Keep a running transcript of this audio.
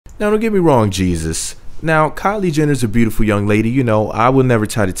Now, don't get me wrong, Jesus. Now, Kylie Jenner's a beautiful young lady. You know, I will never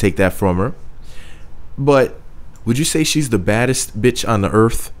try to take that from her. But would you say she's the baddest bitch on the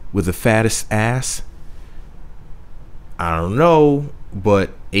earth with the fattest ass? I don't know, but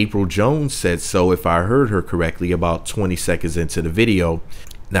Apryl Jones said so, if I heard her correctly, about 20 seconds into the video.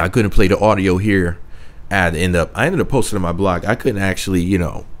 Now, I couldn't play the audio here. I ended up posting on my blog. I couldn't actually, you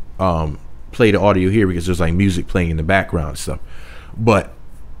know, play the audio here because there's like music playing in the background and stuff. But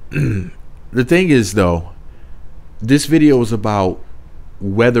the thing is, though, this video is about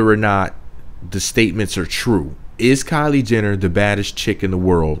whether or not the statements are true. Is Kylie Jenner the baddest chick in the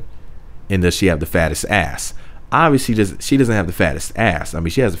world, and does she have the fattest ass? Obviously, she doesn't have the fattest ass. I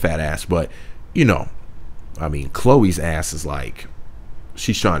mean, she has a fat ass, but, you know, I mean, Khloe's ass is like,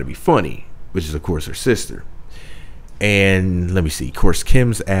 she's trying to be funny, which is, of course, her sister. And let me see. Of course,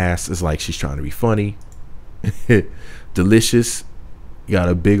 Kim's ass is like she's trying to be funny. Delicious got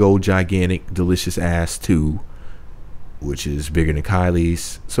a big old gigantic delicious ass too, which is bigger than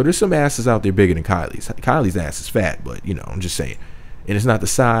Kylie's. So there's some asses out there bigger than Kylie's. Kylie's ass is fat, but, you know, I'm just saying. And it's not the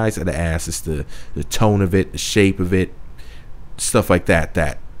size of the ass, it's the tone of it, the shape of it, stuff like that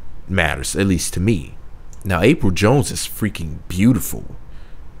that matters, at least to me. Now, Apryl Jones is freaking beautiful.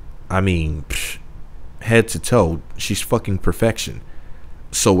 I mean, head to toe, she's fucking perfection.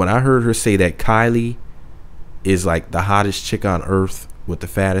 So when I heard her say that Kylie is like the hottest chick on earth with the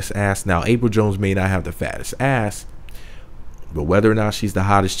fattest ass, now Apryl Jones may not have the fattest ass, but whether or not she's the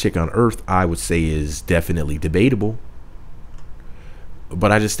hottest chick on earth, I would say is definitely debatable.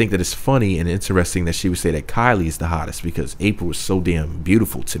 But I just think that it's funny and interesting that she would say that Kylie is the hottest, because Apryl is so damn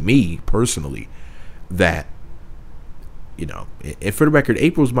beautiful to me personally that, you know, and for the record,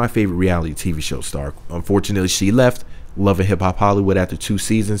 April's my favorite reality TV show star. Unfortunately, she left Love and Hip Hop Hollywood after 2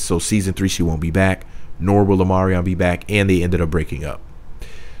 seasons, so season 3 she won't be back, nor will Omarion be back, and they ended up breaking up.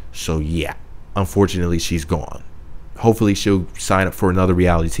 So yeah, unfortunately, she's gone. Hopefully she'll sign up for another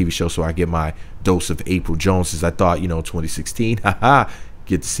reality TV show so I get my dose of Apryl Jones, as I thought, you know, 2016, haha,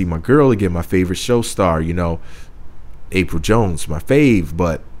 get to see my girl again, my favorite show star, you know, Apryl Jones, my fave.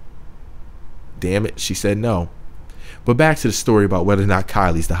 But damn it, she said no. But back to the story about whether or not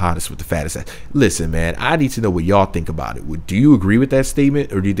Kylie's the hottest with the fattest ass. Listen, man, I need to know what y'all think about it. Do you agree with that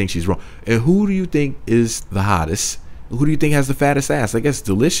statement, or do you think she's wrong? And who do you think is the hottest? Who do you think has the fattest ass? I guess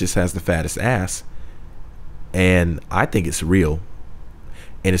Delicious has the fattest ass, and I think it's real.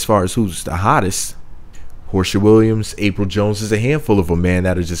 And as far as who's the hottest, Portia Williams, Apryl Jones, is a handful of them, man,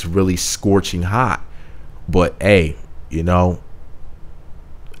 that are just really scorching hot. But hey, you know,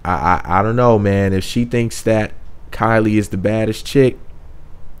 I don't know, man. If she thinks that Kylie is the baddest chick,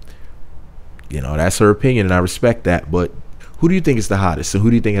 you know, that's her opinion, and I respect that. But who do you think is the hottest? So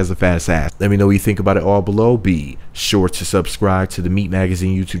who do you think has the fattest ass? Let me know what you think about it all below. Be sure to subscribe to the Meat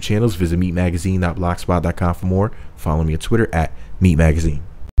Magazine YouTube channels. Visit meatmagazine.blogspot.com for more. Follow me on Twitter at Meat Magazine.